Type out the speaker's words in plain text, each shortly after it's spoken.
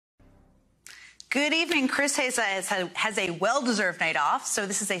Good evening. Chris Hayes has a well-deserved night off, so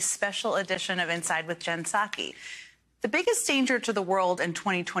this is a special edition of Inside with Jen Psaki. The biggest danger to the world in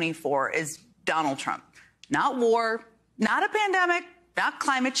 2024 is Donald Trump. Not war, not a pandemic, not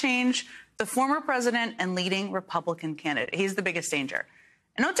climate change, the former president and leading Republican candidate. He's the biggest danger.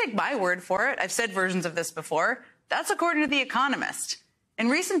 And don't take my word for it. I've said versions of this before. That's according to The Economist. In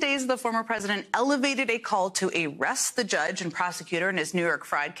recent days, the former president elevated a call to arrest the judge and prosecutor in his New York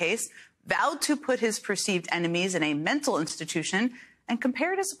fraud case, vowed to put his perceived enemies in a mental institution, and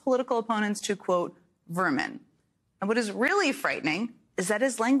compared his political opponents to, quote, vermin. And what is really frightening is that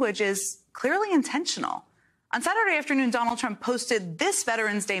his language is clearly intentional. On Saturday afternoon, Donald Trump posted this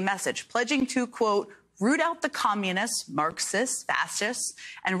Veterans Day message, pledging to, quote, root out the communists, Marxists, fascists,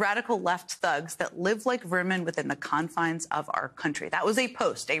 and radical left thugs that live like vermin within the confines of our country. That was a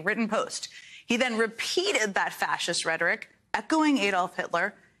post, a written post. He then repeated that fascist rhetoric, echoing Adolf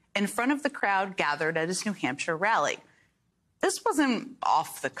Hitler, in front of the crowd gathered at his New Hampshire rally. This wasn't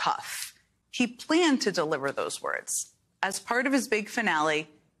off the cuff. He planned to deliver those words as part of his big finale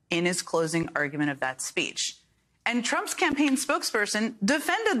in his closing argument of that speech. And Trump's campaign spokesperson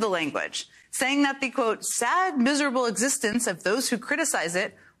defended the language, saying that the, quote, sad, miserable existence of those who criticize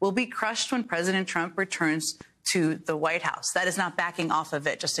it will be crushed when President Trump returns to the White House. That is not backing off of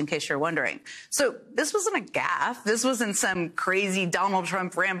it, just in case you're wondering. So this wasn't a gaffe. This wasn't some crazy Donald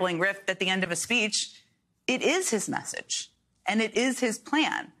Trump rambling riff at the end of a speech. It is his message, and it is his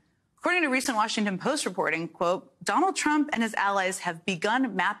plan. According to recent Washington Post reporting, quote, Donald Trump and his allies have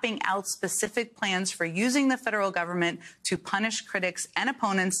begun mapping out specific plans for using the federal government to punish critics and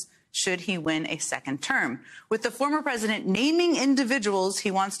opponents should he win a second term, with the former president naming individuals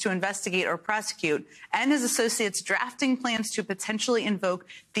he wants to investigate or prosecute, and his associates drafting plans to potentially invoke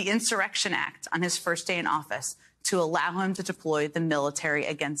the Insurrection Act on his first day in office to allow him to deploy the military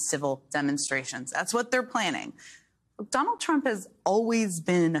against civil demonstrations. That's what they're planning. Donald Trump has always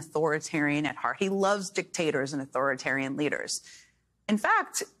been an authoritarian at heart. He loves dictators and authoritarian leaders. In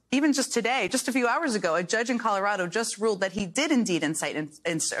fact, even just today, just a few hours ago, a judge in Colorado just ruled that he did indeed incite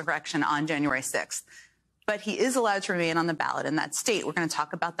insurrection on January 6th. But he is allowed to remain on the ballot in that state. We're going to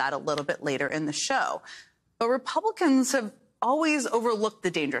talk about that a little bit later in the show. But Republicans have always overlooked the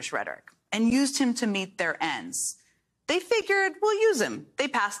dangerous rhetoric and used him to meet their ends. They figured, we'll use him. They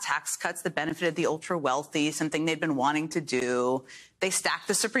passed tax cuts that benefited the ultra-wealthy, something they'd been wanting to do. They stacked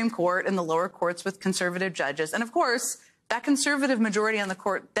the Supreme Court and the lower courts with conservative judges. And of course, that conservative majority on the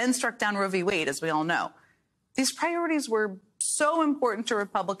court then struck down Roe v. Wade, as we all know. These priorities were so important to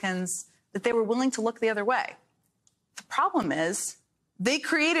Republicans that they were willing to look the other way. The problem is they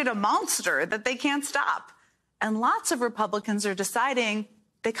created a monster that they can't stop. And lots of Republicans are deciding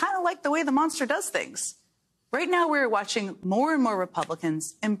they kind of like the way the monster does things. Right now, we're watching more and more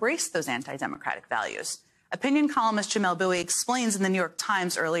Republicans embrace those anti-democratic values. Opinion columnist Jamelle Bouie explains in the New York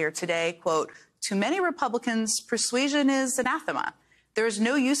Times earlier today, quote, to many Republicans, persuasion is anathema. There is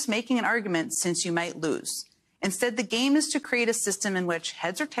no use making an argument since you might lose. Instead, the game is to create a system in which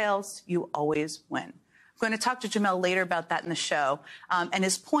heads or tails, you always win. I'm going to talk to Jamelle later about that in the show. And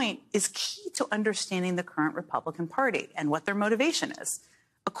his point is key to understanding the current Republican Party and what their motivation is,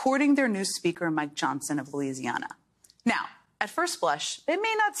 according to their new speaker, Mike Johnson of Louisiana. Now, at first blush, it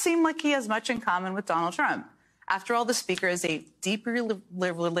may not seem like he has much in common with Donald Trump. After all, the speaker is a deeply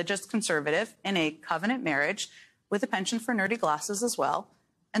religious conservative in a covenant marriage with a penchant for nerdy glasses as well.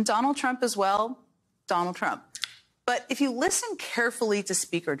 And Donald Trump as well, Donald Trump. But if you listen carefully to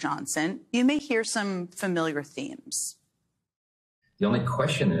Speaker Johnson, you may hear some familiar themes. The only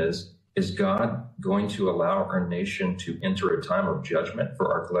question is God going to allow our nation to enter a time of judgment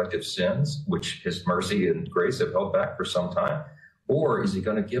for our collective sins, which his mercy and grace have held back for some time? Or is he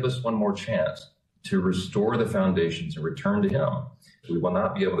going to give us one more chance to restore the foundations and return to him? We will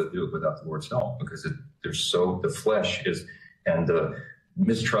not be able to do it without the Lord's help, because the flesh is, and the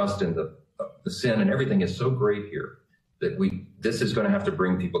mistrust and the sin and everything is so great here that this is going to have to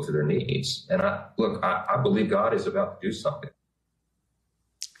bring people to their knees. And I believe God is about to do something.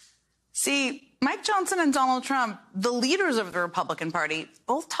 See, Mike Johnson and Donald Trump, the leaders of the Republican Party,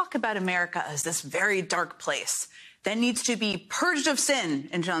 both talk about America as this very dark place that needs to be purged of sin,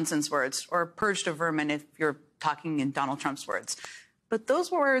 in Johnson's words, or purged of vermin if you're talking in Donald Trump's words. But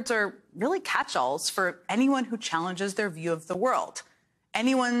those words are really catch-alls for anyone who challenges their view of the world.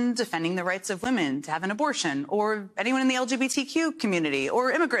 Anyone defending the rights of women to have an abortion, or anyone in the LGBTQ community,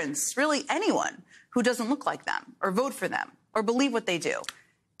 or immigrants, really anyone who doesn't look like them, or vote for them, or believe what they do.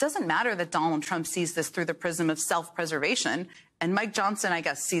 It doesn't matter that Donald Trump sees this through the prism of self-preservation, and Mike Johnson, I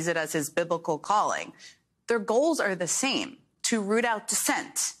guess, sees it as his biblical calling. Their goals are the same: to root out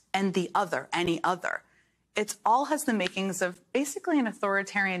dissent and the other, any other. It all has the makings of basically an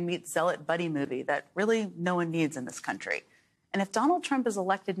authoritarian meets zealot buddy movie that really no one needs in this country. And if Donald Trump is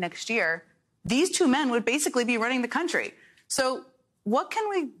elected next year, these two men would basically be running the country. So what can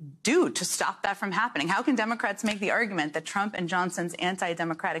we do to stop that from happening? How can Democrats make the argument that Trump and Johnson's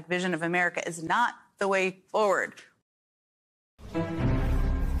anti-democratic vision of America is not the way forward?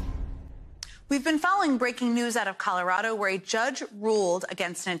 We've been following breaking news out of Colorado, where a judge ruled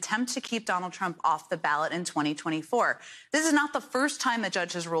against an attempt to keep Donald Trump off the ballot in 2024. This is not the first time the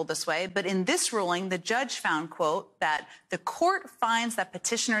judge has ruled this way, but in this ruling, the judge found, quote, that the court finds that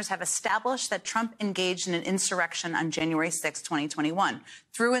petitioners have established that Trump engaged in an insurrection on January 6, 2021,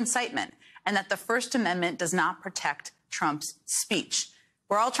 through incitement, and that the First Amendment does not protect Trump's speech.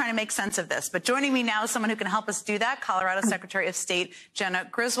 We're all trying to make sense of this. But joining me now is someone who can help us do that, Colorado Secretary of State Jena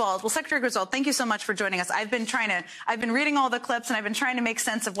Griswold. Well, Secretary Griswold, thank you so much for joining us. I've been reading all the clips, and I've been trying to make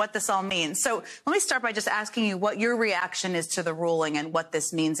sense of what this all means. So let me start by just asking you what your reaction is to the ruling and what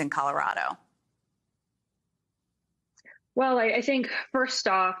this means in Colorado. Well, I think, first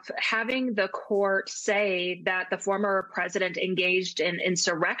off, having the court say that the former president engaged in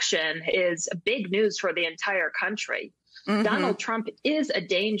insurrection is big news for the entire country. Mm-hmm. Donald Trump is a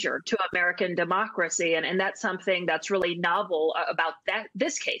danger to American democracy, and that's something that's really novel about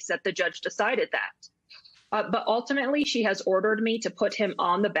this case, that the judge decided that. But ultimately, she has ordered me to put him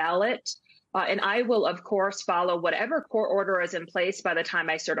on the ballot, and I will, of course, follow whatever court order is in place by the time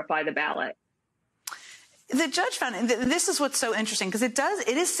I certify the ballot. The judge found, and this is what's so interesting, because it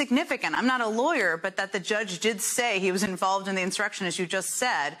is significant. I'm not a lawyer, but that the judge did say he was involved in the insurrection, as you just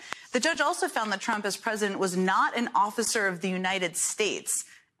said. The judge also found that Trump, as president, was not an officer of the United States.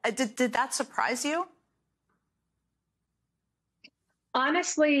 Did that surprise you?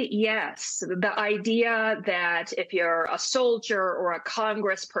 Honestly, yes. The idea that if you're a soldier or a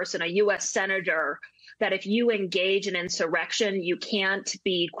congressperson, a U.S. senator, that if you engage in insurrection, you can't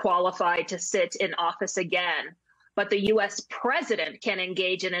be qualified to sit in office again. But the U.S. president can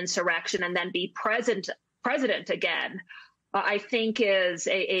engage in insurrection and then be president again, I think is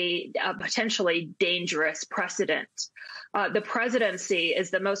a potentially dangerous precedent. The presidency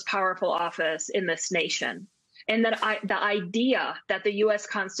is the most powerful office in this nation. And that the idea that the U.S.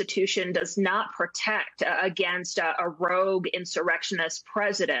 Constitution does not protect against a rogue insurrectionist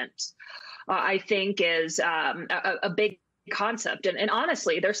president, I think is a big concept. And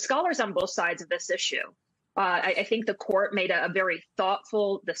honestly, there's scholars on both sides of this issue. I think the court made a very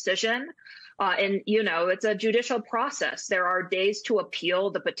thoughtful decision. And, you know, it's a judicial process. There are days to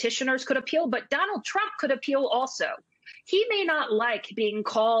appeal. The petitioners could appeal, but Donald Trump could appeal also. He may not like being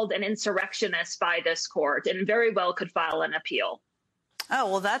called an insurrectionist by this court and very well could file an appeal. Oh,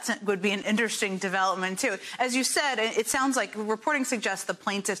 well, that would be an interesting development, too. As you said, it sounds like reporting suggests the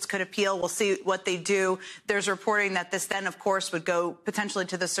plaintiffs could appeal. We'll see what they do. There's reporting that this then, of course, would go potentially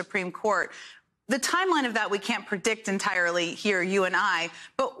to the Supreme Court. The timeline of that we can't predict entirely here, you and I.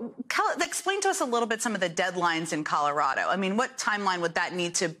 But explain to us a little bit some of the deadlines in Colorado. I mean, what timeline would that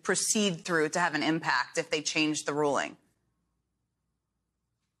need to proceed through to have an impact if they change the ruling?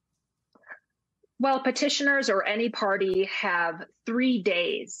 Well, petitioners or any party have 3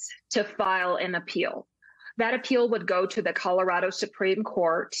 days to file an appeal. That appeal would go to the Colorado Supreme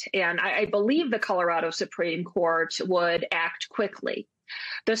Court, and I believe the Colorado Supreme Court would act quickly.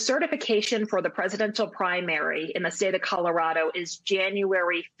 The certification for the presidential primary in the state of Colorado is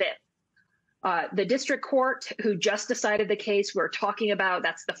January 5th. The district court, who just decided the case we're talking about,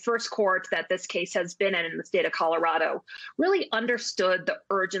 that's the first court that this case has been in the state of Colorado, really understood the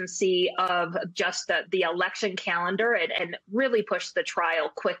urgency of just the election calendar and really pushed the trial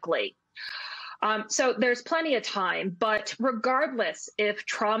quickly. So there's plenty of time, but regardless if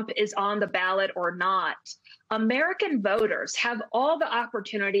Trump is on the ballot or not, American voters have all the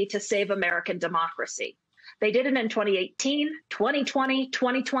opportunity to save American democracy. They did it in 2018, 2020,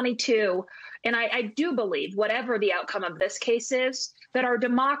 2022. And I do believe, whatever the outcome of this case is, that our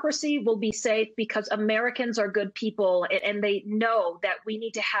democracy will be safe because Americans are good people and they know that we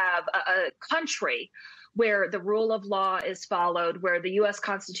need to have a country where the rule of law is followed, where the U.S.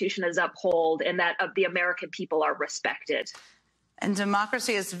 Constitution is upheld, and that the American people are respected. And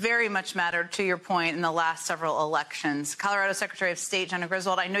democracy has very much mattered, to your point, in the last several elections. Colorado Secretary of State Jena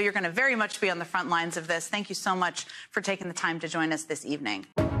Griswold, I know you're going to very much be on the front lines of this. Thank you so much for taking the time to join us this evening.